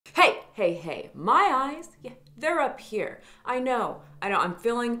hey, my eyes, yeah, they're up here. I know, I'm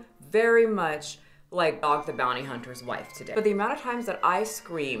feeling very much like Dog the Bounty Hunter's wife today. But the amount of times that I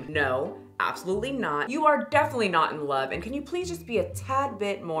scream, no, absolutely not. You are definitely not in love, and can you please just be a tad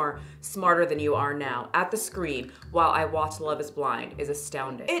bit more smarter than you are now at the screen while I watch Love is Blind is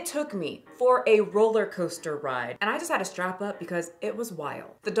astounding. It took me for a roller coaster ride, and I just had to strap up because it was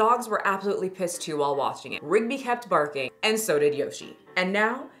wild. The dogs were absolutely pissed too while watching it. Rigby kept barking, and so did Yoshi. And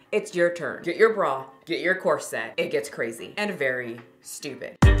now, it's your turn. Get your bra, get your corset. It gets crazy and very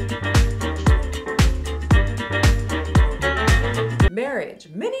stupid. Marriage.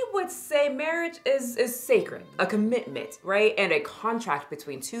 Many would say marriage is sacred, a commitment, right? And a contract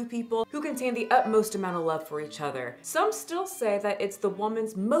between two people who contain the utmost amount of love for each other. Some still say that it's the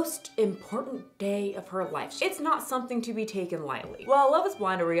woman's most important day of her life. It's not something to be taken lightly. While Love is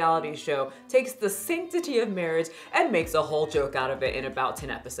Blind, a reality show, takes the sanctity of marriage and makes a whole joke out of it in about 10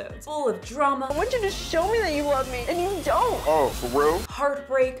 episodes. Full of drama. I want you to show me that you love me, and you don't. Oh, for real?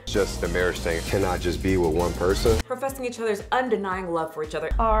 Heartbreak. Just the marriage thing cannot just be with one person. Professing each other's undenying love for each other.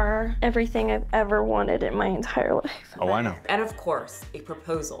 Are everything I've ever wanted in my entire life. Oh, I know. And of course, a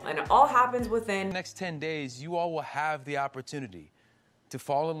proposal. And it all happens within the next 10 days, you all will have the opportunity to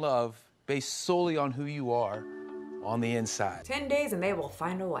fall in love based solely on who you are on the inside. 10 days and they will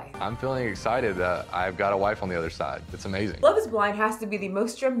find a wife. I'm feeling excited that I've got a wife on the other side. It's amazing. Love is Blind has to be the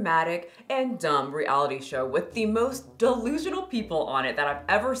most dramatic and dumb reality show with the most delusional people on it that I've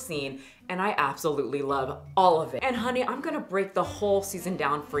ever seen, and I absolutely love all of it. And honey, I'm gonna break the whole season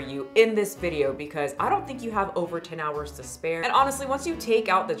down for you in this video because I don't think you have over 10 hours to spare. And honestly, once you take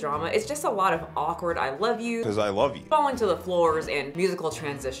out the drama, it's just a lot of awkward I love you, Because I love you, falling to the floors, and musical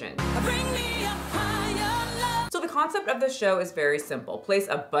transitions. So the concept of the show is very simple. Place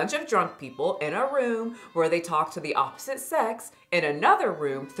a bunch of drunk people in a room where they talk to the opposite sex in another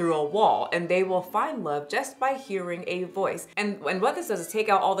room through a wall, and they will find love just by hearing a voice. And what this does is take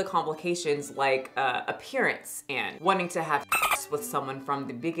out all the complications like appearance and wanting to have sex with someone from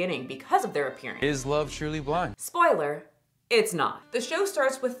the beginning because of their appearance. Is love truly blind? Spoiler. It's not. The show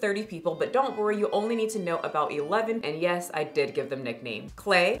starts with 30 people, but don't worry, you only need to know about 11. And yes, I did give them nicknames.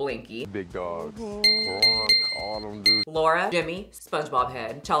 Clay, Blinky, big dog. Autumn, dude. Laura, Jimmy, SpongeBob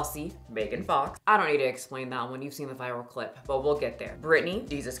Head, Chelsea, Megan Fox. I don't need to explain that one, you've seen the viral clip, but we'll get there. Brittany,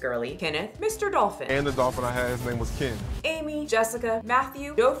 Jesus Girly, Kenneth, Mr. Dolphin. And the dolphin I had, his name was Ken. Amy, Jessica,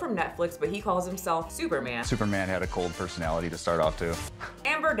 Mathew, Joe from Netflix, but he calls himself Superman. Superman had a cold personality to start off too.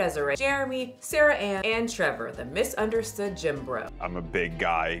 Amber, Desiree, Jeremy, Sarah Ann, and Trevor, the misunderstood gym bro. I'm a big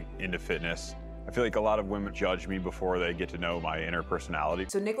guy into fitness. I feel like a lot of women judge me before they get to know my inner personality.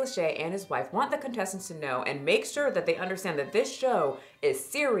 So Nick Lachey and his wife want the contestants to know and make sure that they understand that this show is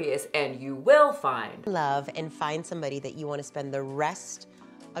serious and you will find love and find somebody that you want to spend the rest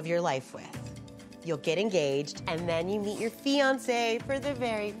of your life with. You'll get engaged and then you meet your fiance for the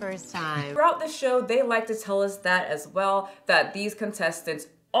very first time. Throughout the show, they like to tell us that as well, that these contestants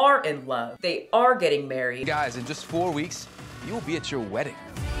are in love. They are getting married. Guys, in just 4 weeks, you will be at your wedding.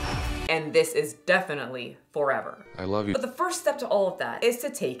 And this is definitely forever. I love you. But the first step to all of that is to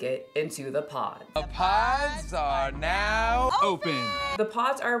take it into the pod. The pods are now open. The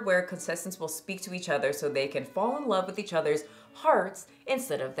pods are where contestants will speak to each other so they can fall in love with each other's hearts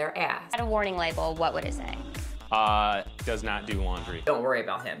instead of their ass. At a warning label, what would it say? Does not do laundry. Don't worry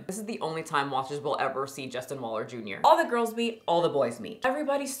about him. This is the only time watchers will ever see Justin Waller Jr. All the girls meet, all the boys meet.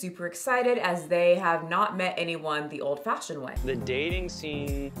 Everybody's super excited as they have not met anyone the old-fashioned way. The dating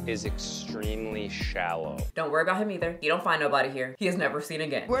scene is extremely shallow. Don't worry about him either. You don't find nobody here. He is never seen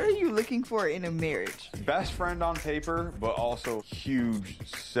again. What are you looking for in a marriage? Best friend on paper, but also huge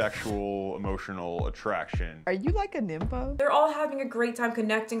sexual, emotional attraction. Are you like a nympho? They're all having a great time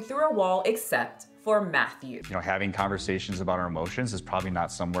connecting through a wall except for Mathew. You know, having conversations about our emotions is probably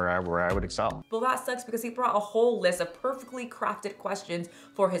not somewhere where I would excel. Well, that sucks because he brought a whole list of perfectly crafted questions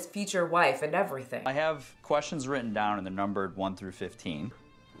for his future wife and everything. I have questions written down and they're numbered 1 through 15.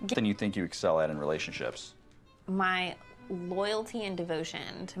 Then you think you excel at in relationships? My loyalty and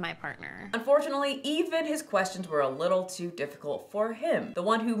devotion to my partner. Unfortunately, even his questions were a little too difficult for him, the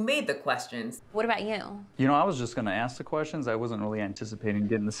one who made the questions. What about you? You know, I was just gonna ask the questions. I wasn't really anticipating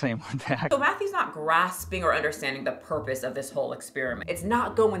getting the same one back. So Matthew's not grasping or understanding the purpose of this whole experiment. It's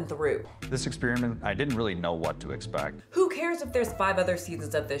not going through. This experiment, I didn't really know what to expect. Who cares if there's 5 other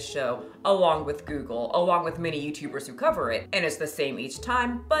seasons of this show, along with Google, along with many YouTubers who cover it, and it's the same each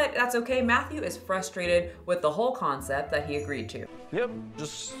time, but that's okay. Matthew is frustrated with the whole concept that he agreed to. Yep,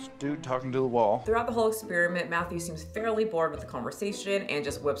 just dude talking to the wall. Throughout the whole experiment, Matthew seems fairly bored with the conversation and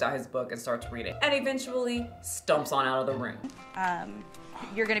just whips out his book and starts reading, and eventually stumps on out of the room.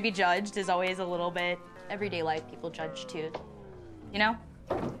 you're gonna be judged is always a little bit. Everyday life, people judge too. You know?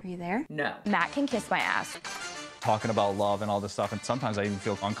 Are you there? No. Matt can kiss my ass. Talking about love and all this stuff, and sometimes I even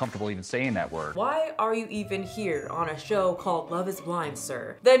feel uncomfortable even saying that word. Why are you even here on a show called Love is Blind,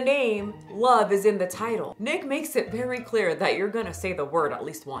 sir? The name Love is in the title. Nick makes it very clear that you're gonna say the word at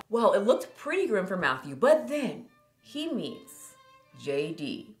least once. Well, it looked pretty grim for Mathew, but then he meets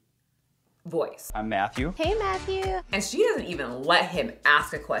JD. Voice. I'm Mathew. Hey, Mathew. And she doesn't even let him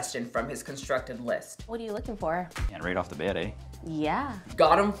ask a question from his constructed list. What are you looking for? And right off the bat, eh? Yeah.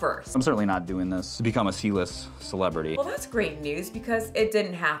 Got him first. I'm certainly not doing this to become a C-list celebrity. Well, that's great news because it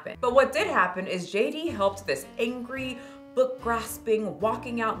didn't happen. But what did happen is JD helped this angry, book-grasping,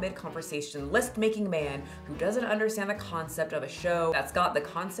 walking out mid-conversation, list-making man who doesn't understand the concept of a show that's got the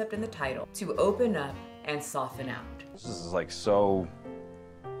concept in the title to open up and soften out. This is like so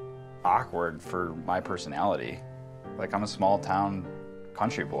awkward for my personality. Like, I'm a small town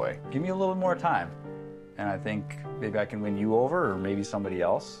country boy. Give me a little more time. And I think maybe I can win you over or maybe somebody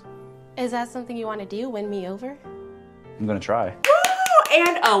else. Is that something you want to do, win me over? I'm gonna try. Woo!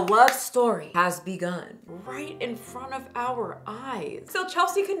 And a love story has begun right in front of our eyes. So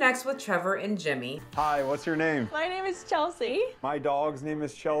Chelsea connects with Trevor and Jimmy. Hi, what's your name? My name is Chelsea. My dog's name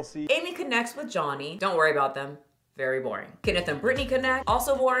is Chelsea. Amy connects with Johnny. Don't worry about them. Very boring. Kenneth and Brittany connect,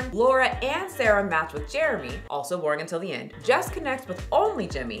 also boring. Laura and Sarah match with Jeremy, also boring until the end. Jess connects with only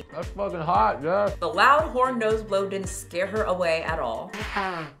Jimmy. That's fucking hot, Jess. The loud horn nose blow didn't scare her away at all.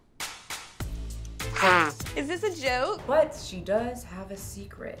 Is this a joke? But she does have a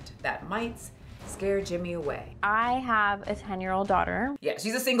secret that might scare Jimmy away. I have a 10-year-old daughter. Yeah,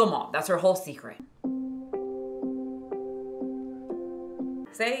 she's a single mom. That's her whole secret.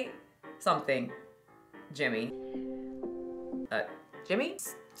 Say something, Jimmy. Jimmy?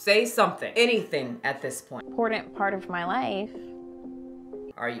 Say something. Anything at this point. Important part of my life.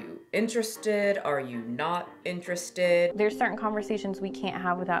 Are you interested? Are you not interested? There's certain conversations we can't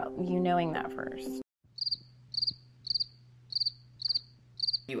have without you knowing that first.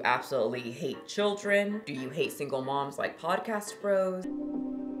 You absolutely hate children? Do you hate single moms like podcast bros?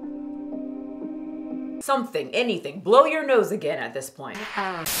 Something, anything. Blow your nose again at this point.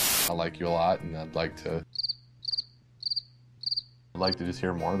 I like you a lot, and I'd like to just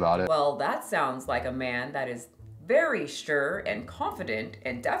hear more about it. Well, that sounds like a man that is very sure and confident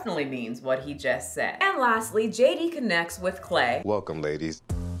and definitely means what he just said. And lastly, JD connects with Clay. Welcome, ladies.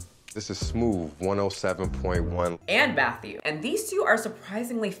 This is Smooth 107.1. And Mathew. And these two are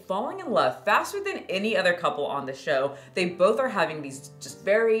surprisingly falling in love faster than any other couple on the show. They both are having these just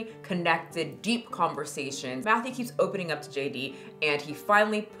very connected, deep conversations. Mathew keeps opening up to JD, and he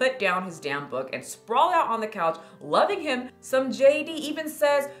finally put down his damn book and sprawled out on the couch, loving him. Some JD even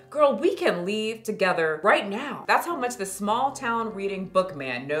says, girl, we can leave together right now. That's how much the small town reading book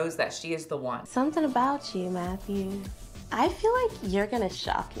man knows that she is the one. Something about you, Mathew. I feel like you're gonna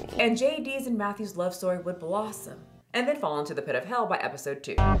shock me. And JD's and Mathew's love story would blossom and then fall into the pit of hell by episode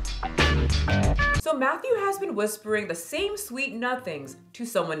 2. So Mathew has been whispering the same sweet nothings to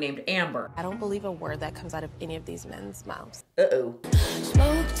someone named Amber. I don't believe a word that comes out of any of these men's mouths. Uh-oh.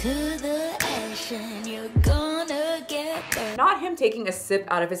 Smoke to the action, you're gonna get burned. Not him taking a sip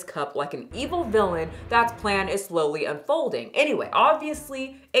out of his cup like an evil villain that's plan is slowly unfolding. Anyway,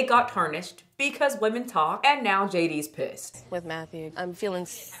 obviously it got tarnished because women talk, and now JD's pissed. With Mathew, I'm feeling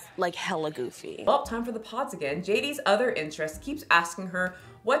like hella goofy. Well, time for the pods again. JD's other interest keeps asking her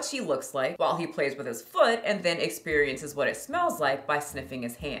what she looks like while he plays with his foot and then experiences what it smells like by sniffing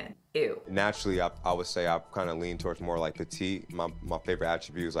his hand. Ew. Naturally, I would say I kind of lean towards more like petite. My favorite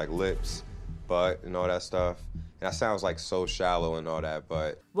attribute is like lips, butt, and all that stuff. And that sounds like so shallow and all that,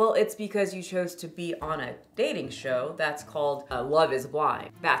 but... Well, it's because you chose to be on a dating show that's called Love is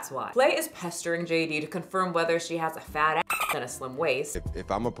Blind. That's why. Clay is pestering JD to confirm whether she has a fat ass and a slim waist. If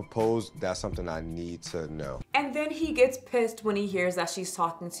I'm gonna propose, that's something I need to know. And then he gets pissed when he hears that she's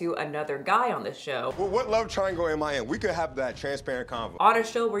talking to another guy on the show. Well, what love triangle am I in? We could have that transparent convo. On a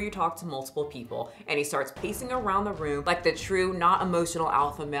show where you talk to multiple people, and he starts pacing around the room like the true, not emotional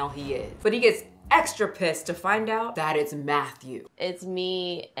alpha male he is. But he gets extra pissed to find out that it's Mathew. It's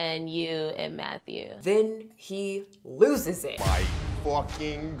me and you and Mathew. Then he loses it. My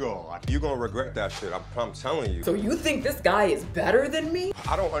fucking God. You're gonna regret that shit, I'm telling you. So you think this guy is better than me?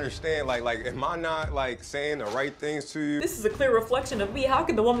 I don't understand, like, am I not, like, saying the right things to you? This is a clear reflection of me. How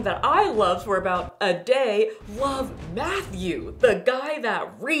can the woman that I loved for about a day love Mathew, the guy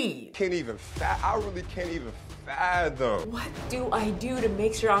that reads? I really can't even fathom. What do I do to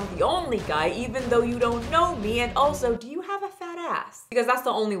make sure I'm the only guy even though you don't know me? And also, do you have a fat ass, because that's the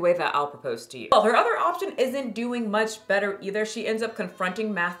only way that I'll propose to you. Well, her other option isn't doing much better either. She ends up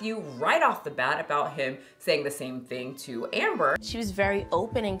confronting Mathew right off the bat about him saying the same thing to Amber. She was very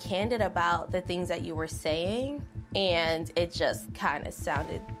open and candid about the things that you were saying, and it just kind of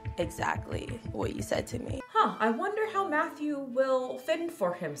sounded exactly what you said to me. I wonder how Mathew will fend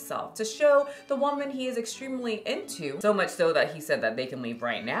for himself to show the woman he is extremely into, so much so that he said that they can leave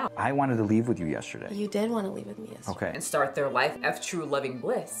right now. I wanted to leave with you yesterday. You did want to leave with me yesterday. Okay. And start their life of true loving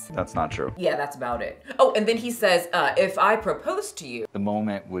bliss. That's not true. Yeah, that's about it. Oh, and then he says, if I propose to you. The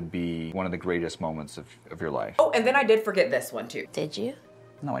moment would be one of the greatest moments of your life. Oh, and then I did forget this one too. Did you?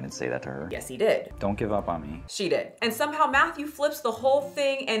 No, I didn't say that to her. Yes, he did. Don't give up on me. She did. And somehow Mathew flips the whole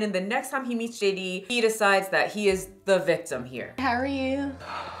thing, and in the next time he meets JD, he decides that he is the victim here. How are you?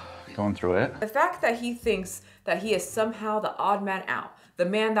 Going through it. The fact that he thinks that he is somehow the odd man out, the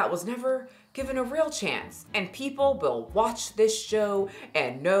man that was never given a real chance, and people will watch this show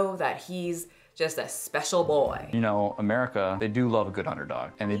and know that he's just a special boy. You know, America, they do love a good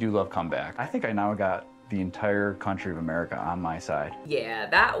underdog, and they do love comeback. I think I now got the entire country of America on my side. Yeah,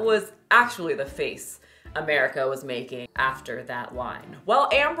 that was actually the face America was making after that line. Well,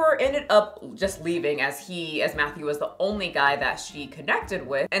 Amber ended up just leaving as Mathew was the only guy that she connected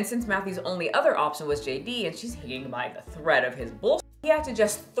with. And since Mathew's only other option was JD and she's hanging by the thread of his bullshit, he had to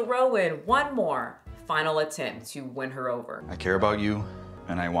just throw in one more final attempt to win her over. I care about you,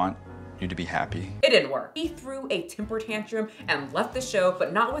 and I want you to be happy. It didn't work. He threw a temper tantrum and left the show,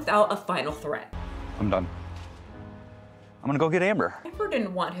 but not without a final threat. I'm done. I'm gonna go get Amber. Amber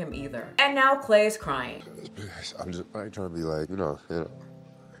didn't want him either. And now Clay is crying. I'm just trying to be like, you know,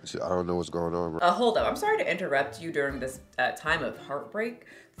 I don't know what's going on. Hold up, I'm sorry to interrupt you during this time of heartbreak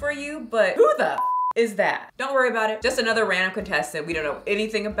for you, but who the is that? Don't worry about it. Just another random contestant we don't know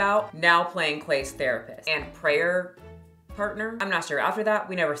anything about, now playing Clay's therapist and prayer partner. I'm not sure. After that,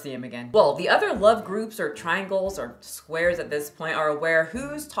 we never see him again. Well, the other love groups or triangles or squares at this point are aware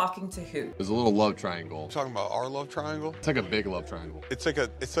who's talking to who. There's a little love triangle. You're talking about our love triangle? It's like a big love triangle. It's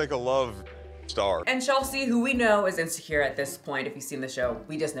like a love star. And Chelsea, who we know is insecure at this point, if you've seen the show,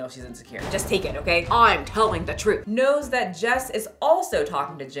 we just know she's insecure. Just take it, okay? I'm telling the truth. Knows that Jess is also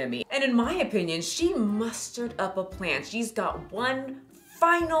talking to Jimmy. And in my opinion, she mustered up a plan. She's got one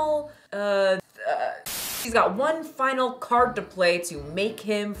final, she's got one final card to play to make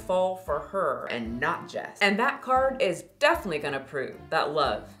him fall for her and not Jess. And that card is definitely gonna prove that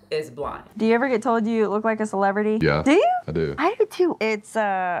love is blind. Do you ever get told you look like a celebrity? Yeah. Do you? I do. I do too. It's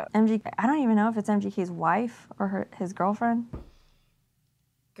MGK. I don't even know if it's MGK's wife or his girlfriend.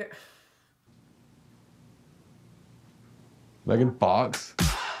 Megan Fox?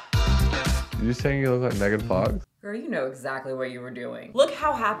 You saying you look like Megan Fox? Girl, you know exactly what you were doing. Look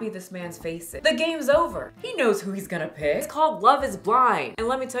how happy this man's face is. The game's over. He knows who he's gonna pick. It's called Love is Blind. And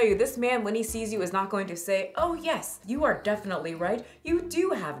let me tell you, this man, when he sees you, is not going to say, oh yes, you are definitely right. You do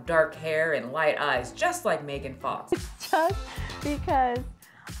have dark hair and light eyes, just like Megan Fox. Just because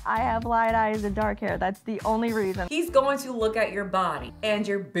I have light eyes and dark hair. That's the only reason. He's going to look at your body and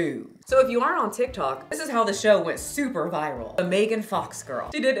your boobs. So if you aren't on TikTok, this is how the show went super viral. The Megan Fox girl.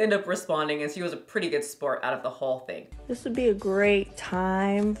 She did end up responding and she was a pretty good sport out of the whole thing. This would be a great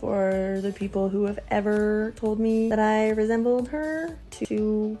time for the people who have ever told me that I resembled her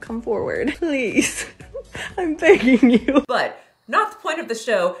to come forward. Please, I'm begging you. But not the point of the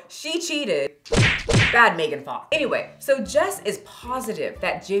show, she cheated. Bad Megan Fox. Anyway, so Jess is positive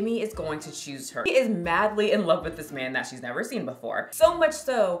that Jimmy is going to choose her. She is madly in love with this man that she's never seen before. So much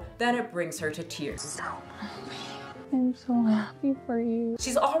so that it brings her to tears. I'm so happy for you.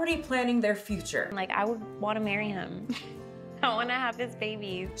 She's already planning their future. Like, I would want to marry him. I want to have his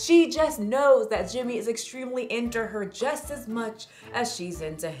babies. She just knows that Jimmy is extremely into her just as much as she's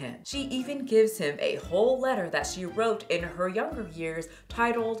into him. She even gives him a whole letter that she wrote in her younger years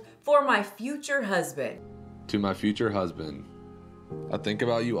titled, "For My Future Husband." To my future husband, I think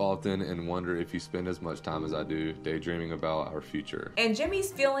about you often and wonder if you spend as much time as I do daydreaming about our future. And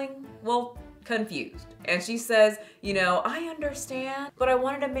Jimmy's feeling, well, confused. And she says, you know, I understand, but I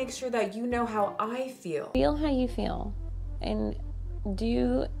wanted to make sure that you know how I feel. Feel how you feel. And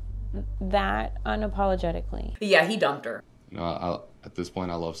do that unapologetically. Yeah, he dumped her. No, at this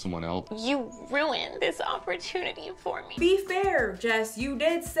point, I love someone else. You ruined this opportunity for me. Be fair, Jess. You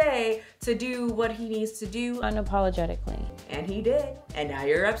did say to do what he needs to do. Unapologetically. And he did. And now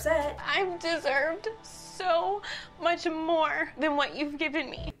you're upset. I've deserved so much more than what you've given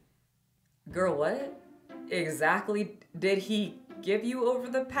me. Girl, what exactly did he give you over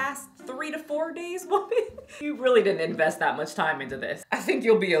the past 3 to 4 days, woman? You really didn't invest that much time into this. I think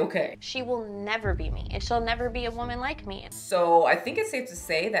you'll be okay. She will never be me, and she'll never be a woman like me. So I think it's safe to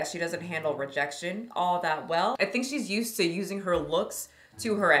say that she doesn't handle rejection all that well. I think she's used to using her looks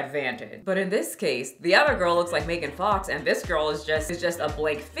to her advantage. But in this case, the other girl looks like Megan Fox, and this girl is just a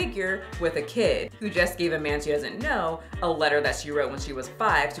blank figure with a kid who just gave a man she doesn't know a letter that she wrote when she was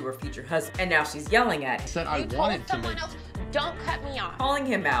 5 to her future husband, and now she's yelling at him. Said I wanted to make. Don't cut me off. Calling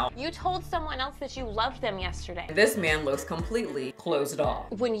him out. You told someone else that you loved them yesterday. This man looks completely closed off.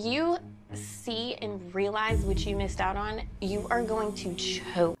 When you see and realize what you missed out on, you are going to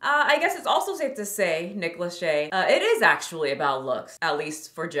choke. I guess it's also safe to say, Nick Lachey, it is actually about looks. At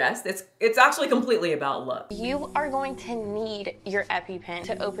least for Jess, it's actually completely about looks. You are going to need your EpiPen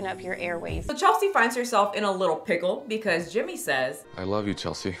to open up your airways. So Chelsea finds herself in a little pickle because Jimmy says, I love you,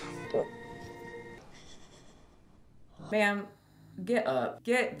 Chelsea. Ma'am, get up.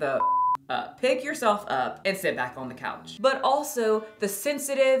 Get the up. Pick yourself up and sit back on the couch. But also, the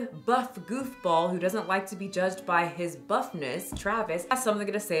sensitive, buff goofball who doesn't like to be judged by his buffness, Travis, has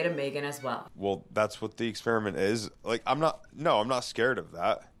something to say to Megan as well. Well, that's what the experiment is. Like, I'm not scared of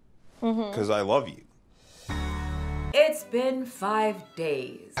that. Because I love you. It's been 5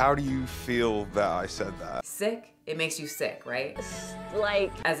 days. How do you feel that I said that? Sick? It makes you sick, right?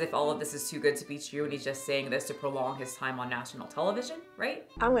 Like, as if all of this is too good to be true and he's just saying this to prolong his time on national television, right?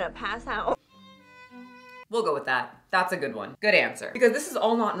 I'm gonna pass out. We'll go with that. That's a good one. Good answer. Because this is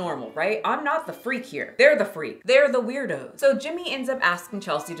all not normal, right? I'm not the freak here. They're the freak. They're the weirdos. So Jimmy ends up asking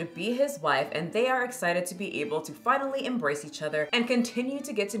Chelsea to be his wife, and they are excited to be able to finally embrace each other and continue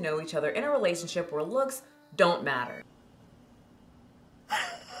to get to know each other in a relationship where looks don't matter. I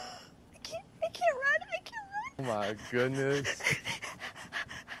can't run. Oh my goodness.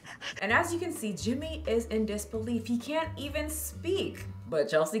 And as you can see, Jimmy is in disbelief. He can't even speak, but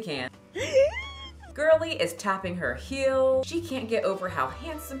Chelsea can. Girlie is tapping her heel. She can't get over how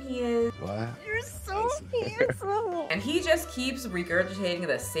handsome he is. What? You're so handsome. And he just keeps regurgitating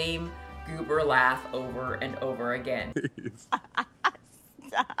the same goober laugh over and over again.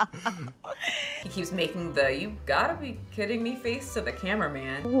 He keeps making the "you gotta be kidding me" face to the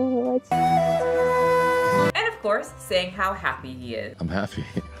cameraman. And of course, saying how happy he is. I'm happy.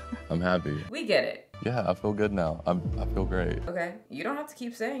 I'm happy. We get it. Yeah, I feel good now. I feel great. Okay, you don't have to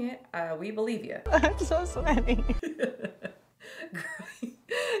keep saying it. We believe you. I'm so sweaty.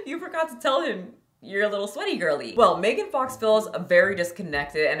 You forgot to tell him you're a little sweaty, girly. Well, Megan Fox feels very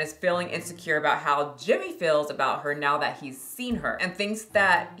disconnected and is feeling insecure about how Jimmy feels about her now that he's seen her, and thinks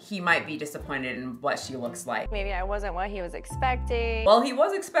that he might be disappointed in what she looks like. Maybe I wasn't what he was expecting. Well, he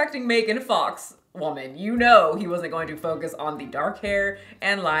was expecting Megan Fox, woman. You know he wasn't going to focus on the dark hair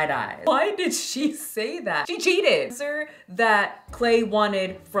and light eyes. Why did she say that? She cheated. Answer that Clay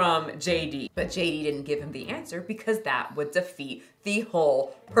wanted from JD, but JD didn't give him the answer because that would defeat the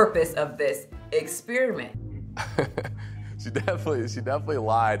whole purpose of this experiment. She definitely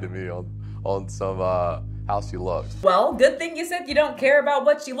lied to me on some how she looks. Well, good thing you said you don't care about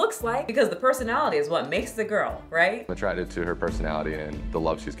what she looks like, because the personality is what makes the girl, right? I'm attracted to her personality and the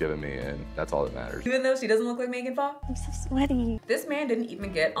love she's given me, and that's all that matters. Even though she doesn't look like Megan Fox? I'm so sweaty. This man didn't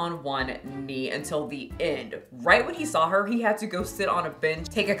even get on one knee until the end. Right when he saw her, he had to go sit on a bench,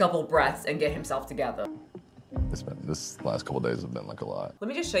 take a couple breaths, and get himself together. This last couple days have been like a lot. Let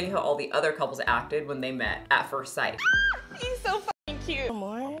me just show you how all the other couples acted when they met at first sight. He's so fucking cute.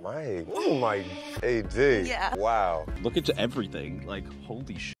 Mike. Oh my AD. Yeah. Wow. Look into everything. Like,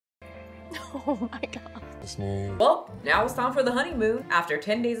 holy shit. Oh my god. Well, now it's time for the honeymoon after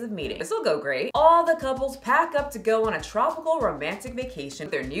 10 days of meeting. This'll go great. All the couples pack up to go on a tropical romantic vacation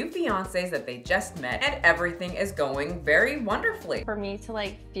with their new fiancés that they just met, and everything is going very wonderfully. For me to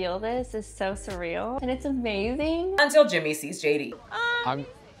like feel this is so surreal and it's amazing. Until Jimmy sees JD.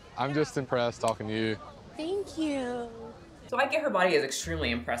 I'm just impressed talking to you. Thank you. So I get her body is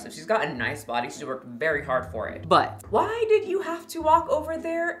extremely impressive. She's got a nice body. She's worked very hard for it. But why did you have to walk over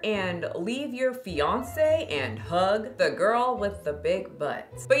there and leave your fiance and hug the girl with the big butt?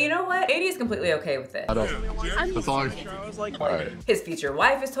 But you know what? AD is completely okay with it. I don't. That's all. All right. His future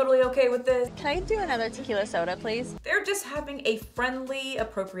wife is totally okay with this. Can I do another tequila soda, please? They're just having a friendly,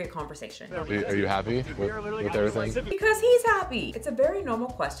 appropriate conversation. Are you happy with everything? Because he's happy. It's a very normal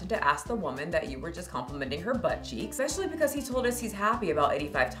question to ask the woman that you were just complimenting her butt cheeks, especially because he told us he's happy about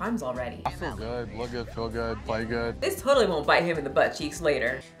 85 times already. I feel good, look good, feel good, play good. This totally won't bite him in the butt cheeks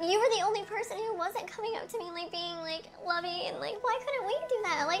later. You were the only person who wasn't coming up to me like being like loving and like, why couldn't we do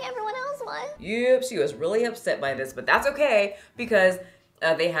that like everyone else was? Yep, she was really upset by this, but that's okay because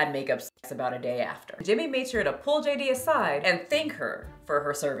They had makeup sex about a day after. Jimmy made sure to pull JD aside and thank her for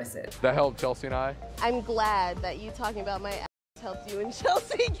her services. That helped Chelsea and I. I'm glad that you talking about my helped you and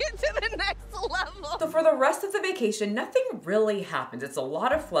Chelsea get to the next level. So for the rest of the vacation, nothing really happens. It's a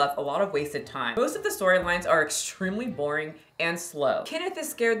lot of fluff, a lot of wasted time. Most of the storylines are extremely boring and slow. Kenneth is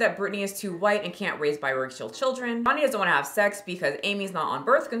scared that Brittany is too white and can't raise biracial children. Johnny doesn't want to have sex because Amy's not on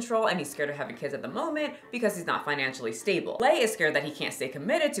birth control and he's scared of having kids at the moment because he's not financially stable. Lay is scared that he can't stay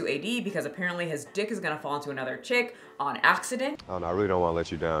committed to AD because apparently his dick is gonna fall into another chick on accident. I don't know, I really don't want to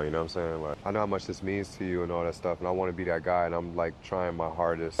let you down, you know what I'm saying? Like, I know how much this means to you and all that stuff, and I want to be that guy, and I'm like trying my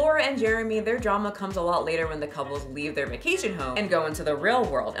hardest. Laura and Jeremy, their drama comes a lot later when the couples leave their vacation home and go into the real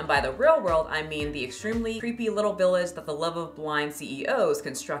world. And by the real world, I mean the extremely creepy little village that the Love of Blind CEOs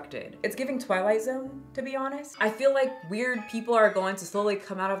constructed. It's giving Twilight Zone, to be honest. I feel like weird people are going to slowly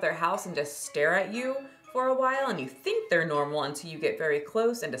come out of their house and just stare at you for a while, and you think they're normal until you get very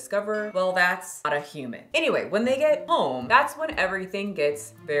close and discover, well, that's not a human. Anyway, when they get home, that's when everything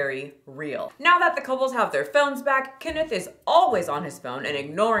gets very real. Now that the couples have their phones back, Kenneth is always on his phone and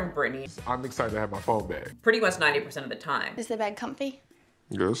ignoring Brittany. I'm excited to have my phone back. Pretty much 90% of the time. Is the bed comfy?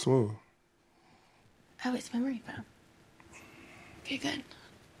 Good, smooth. Oh, it's memory foam. Okay, good.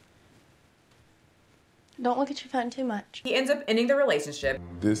 Don't look at your phone too much. He ends up ending the relationship.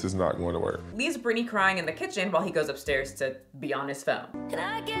 This is not going to work. Leaves Brittany crying in the kitchen while he goes upstairs to be on his phone. And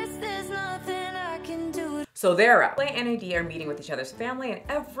I guess there's nothing I can do. So they're out. Lay and AD are meeting with each other's family, and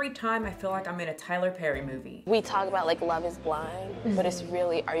every time I feel like I'm in a Tyler Perry movie. We talk about like love is blind, but it's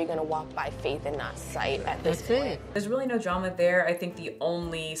really, are you gonna walk by faith and not sight at this point? There's really no drama there. I think the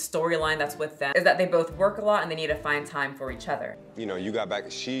only storyline that's with them is that they both work a lot and they need to find time for each other. You know, you got back,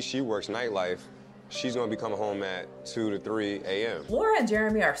 she works nightlife. She's gonna be coming home at 2 to 3 a.m. Laura and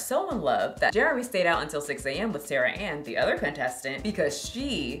Jeremy are so in love that Jeremy stayed out until 6 a.m. with Sarah Ann, the other contestant, because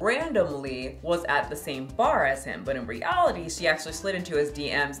she randomly was at the same bar as him. But in reality, she actually slid into his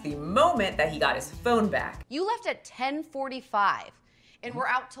DMs the moment that he got his phone back. You left at 10:45 and we're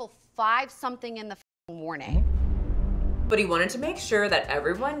out till 5-something in the morning. But he wanted to make sure that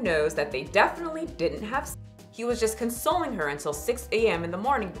everyone knows that they definitely didn't have sex. He was just consoling her until 6 a.m. in the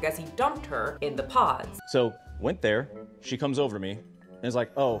morning because he dumped her in the pods. So, went there, she comes over to me, and is like,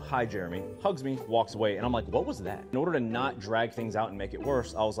 oh, hi, Jeremy, hugs me, walks away, and I'm like, what was that? In order to not drag things out and make it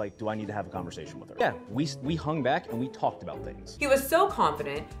worse, I was like, do I need to have a conversation with her? Yeah, we hung back and we talked about things. He was so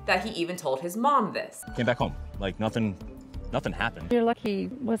confident that he even told his mom this. Came back home, like nothing happened. You're lucky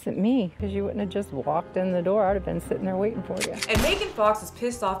it wasn't me, because you wouldn't have just walked in the door. I'd have been sitting there waiting for you. And Megan Fox is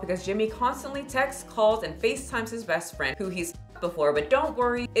pissed off because Jimmy constantly texts, calls, and FaceTimes his best friend, who he's before, but don't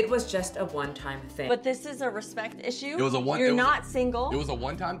worry, it was just a one-time thing. But this is a respect issue. It was a one. You're not single. It was a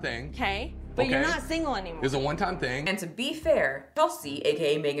one-time thing. Okay. But you're not single anymore. It was a one-time thing. And to be fair, Chelsea,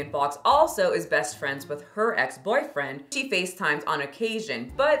 aka Megan Fox, also is best friends with her ex-boyfriend. She FaceTimes on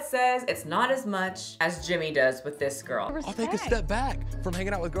occasion, but says it's not as much as Jimmy does with this girl. I'll take a step back from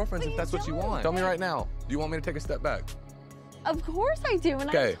hanging out with girlfriends if that's what you want. Tell me right now, do you want me to take a step back? Of course I do,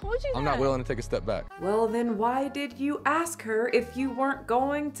 and I told you that. I'm not willing to take a step back. Well, then why did you ask her if you weren't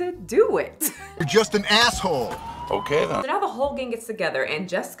going to do it? You're just an asshole. Okay then. So now the whole gang gets together and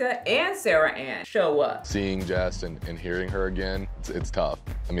Jessica and Sarah Ann show up. Seeing Jess and hearing her again, it's tough.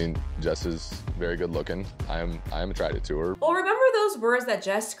 I mean, Jess is very good looking. I am attracted to her. Well, remember those words that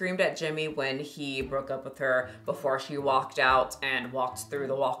Jess screamed at Jimmy when he broke up with her before she walked out and walked through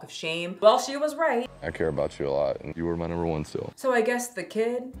the walk of shame? Well, she was right. I care about you a lot, and you were my number one still. So I guess the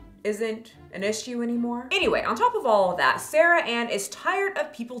kid isn't an issue anymore. Anyway, on top of all of that, Sarah Ann is tired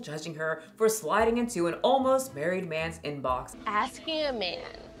of people judging her for sliding into an almost married man's inbox. Asking a man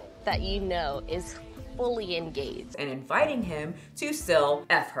that you know is fully engaged and inviting him to still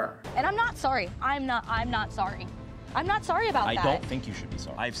F her. And I'm not sorry. I'm not sorry. I'm not sorry about that. I don't think you should be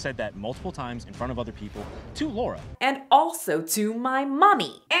sorry. I've said that multiple times in front of other people to Laura. And also to my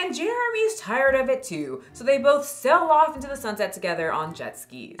mommy. And Jeremy's tired of it too, so they both sail off into the sunset together on jet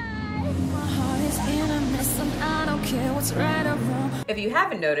skis. If you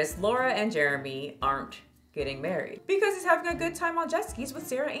haven't noticed, Laura and Jeremy aren't getting married because he's having a good time on jet skis with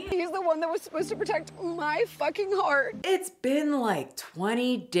Sarah Ann. He's the one that was supposed to protect my fucking heart. It's been like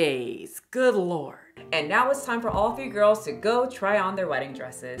 20 days. Good Lord. And now it's time for all three girls to go try on their wedding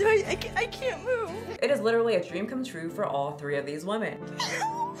dresses. I can't move. It is literally a dream come true for all three of these women.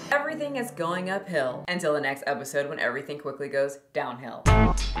 Everything is going uphill until the next episode when everything quickly goes downhill.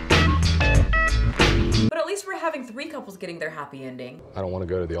 But at least we're having three couples getting their happy ending. I don't want to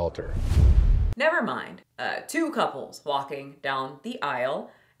go to the altar. Never mind. Two couples walking down the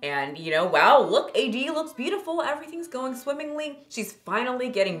aisle And you know, wow, look, AD looks beautiful. Everything's going swimmingly. She's finally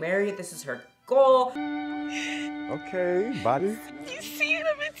getting married. This is her goal. Okay, buddy. You see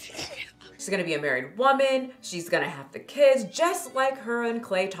the material. She's gonna be a married woman. She's gonna have the kids, just like her and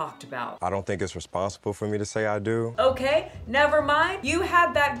Clay talked about. I don't think it's responsible for me to say I do. Okay, never mind. You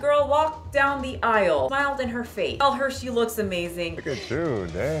had that girl walk down the aisle, smiled in her face, tell her she looks amazing. Look at you,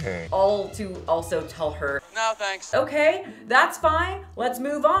 dang. All to also tell her, no thanks. Okay, that's fine. Let's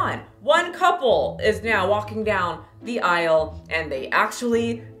move on. One couple is now walking down the aisle and they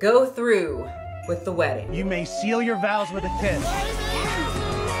actually go through with the wedding. You may seal your vows with a kiss.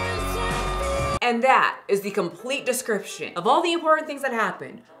 And that is the complete description of all the important things that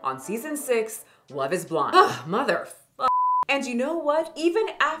happened on season 6, Love is Blind. Ugh, mother. And you know what? Even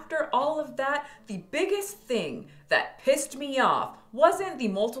after all of that, the biggest thing that pissed me off wasn't the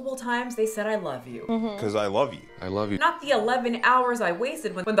multiple times they said I love you. Because I love you. I love you. Not the 11 hours I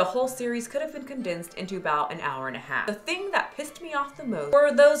wasted when the whole series could have been condensed into about an hour and a half. The thing that pissed me off the most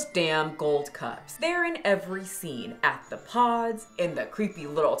were those damn gold cups. They're in every scene. At the pods, in the creepy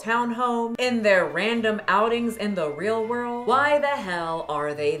little townhome, in their random outings in the real world. Why the hell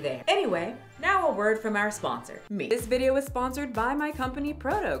are they there? Anyway, now a word from our sponsor, me. This video is sponsored by my company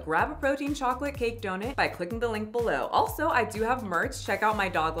Prodough. Grab a protein chocolate cake donut by clicking the link below. Also, I do have merch. Check out my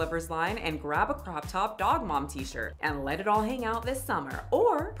dog lovers line and grab a crop top dog mom t-shirt and let it all hang out this summer.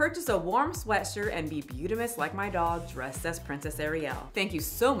 Or purchase a warm sweatshirt and be beautimous like my dog dressed as Princess Ariel. Thank you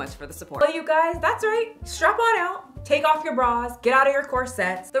so much for the support. Well, you guys, that's right. Strap on out, take off your bras, get out of your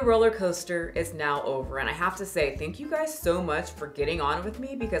corsets. The roller coaster is now over. And I have to say, thank you guys so much for getting on with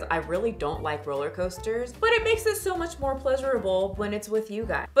me because I really don't like roller coasters, but it makes it so much more pleasurable when it's with you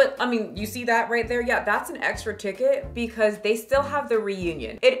guys. But I mean, you see that right there? Yeah, that's an extra ticket because they still have the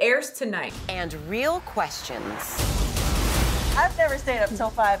reunion. It airs tonight. And real questions. I've never stayed up till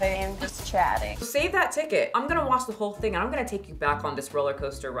 5 a.m. just chatting. So save that ticket. I'm gonna watch the whole thing and I'm gonna take you back on this roller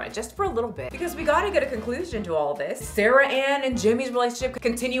coaster ride just for a little bit because we gotta get a conclusion to all this. Sarah Ann and Jimmy's relationship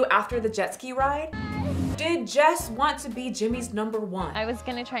continue after the jet ski ride. Did Jess want to be Jimmy's #1? I was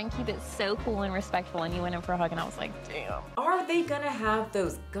gonna try and keep it so cool and respectful, and you went in for a hug, and I was like, damn. Are they gonna have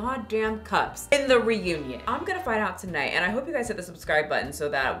those goddamn cups in the reunion? I'm gonna find out tonight, and I hope you guys hit the subscribe button so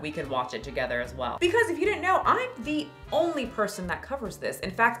that we can watch it together as well. Because if you didn't know, I'm the only person that covers this. In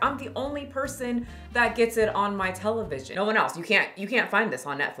fact, I'm the only person that gets it on my television. No one else. You can't find this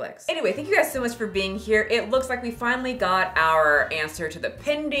on Netflix. Anyway, thank you guys so much for being here. It looks like we finally got our answer to the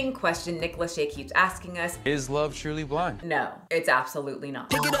pending question Nick Lachey keeps asking us. Is love truly blind? No, it's absolutely not.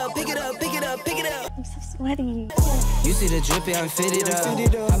 Pick it up, pick it up, pick it up, pick it up. I'm so sweaty. You see the drippy, I'm fitted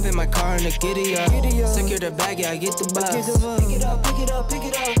up. Hop in my car and the giddy up. Secure the bag, yeah, I get the bus. Pick it up, pick it up, pick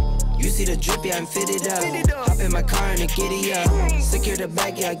it up. You see the drippy, I'm fitted up. Hop in my car and the giddy up. Secure the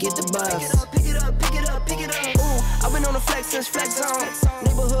bag, yeah, I get the bus. Pick it up, pick it up, pick it up. Ooh, I've been on the flex since flex zone.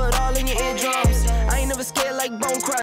 Neighborhood all in your eardrums. I ain't never scared like Bone Crush.